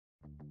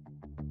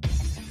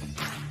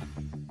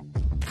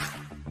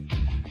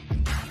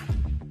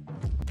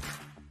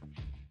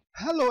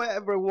Hello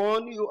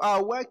everyone, you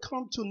are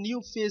welcome to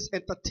New Face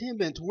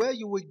Entertainment where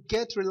you will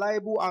get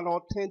reliable and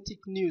authentic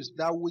news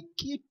that will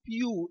keep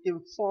you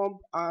informed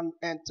and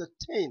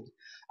entertained.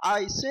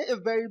 I say a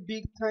very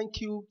big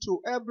thank you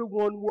to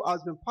everyone who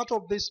has been part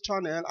of this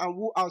channel and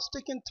who has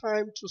taken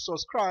time to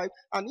subscribe,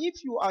 and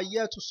if you are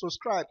yet to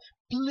subscribe,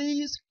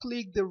 please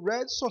click the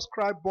red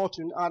subscribe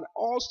button and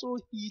also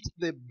hit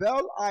the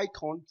bell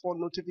icon for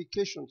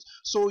notifications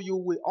so you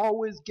will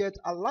always get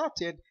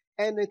alerted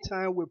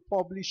anytime we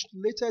publish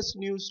latest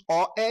news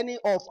or any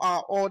of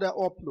our other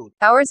uploads.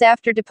 Hours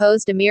after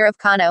deposed Emir of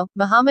Kano,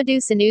 Muhammadu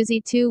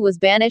Sanusi II was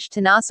banished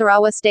to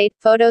Nasarawa state.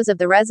 Photos of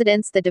the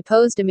residence the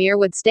deposed Emir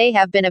would stay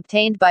have been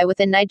obtained by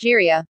Within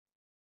Nigeria.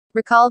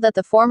 Recall that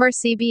the former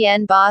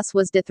CBN boss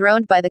was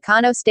dethroned by the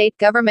Kano state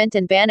government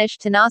and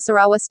banished to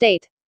Nasarawa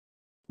state.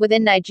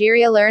 Within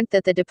Nigeria learned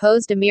that the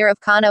deposed Emir of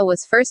Kano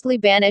was firstly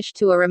banished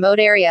to a remote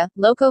area,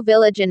 Loko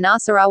village in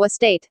Nasarawa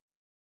state.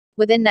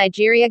 Within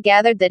Nigeria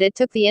gathered that it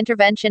took the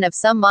intervention of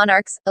some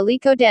monarchs,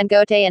 Aliko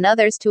Dangote and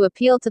others to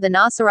appeal to the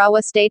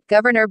Nasarawa state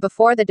governor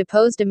before the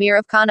deposed Emir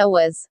of Kano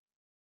was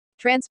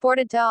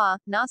transported to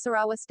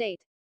Nasarawa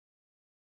state.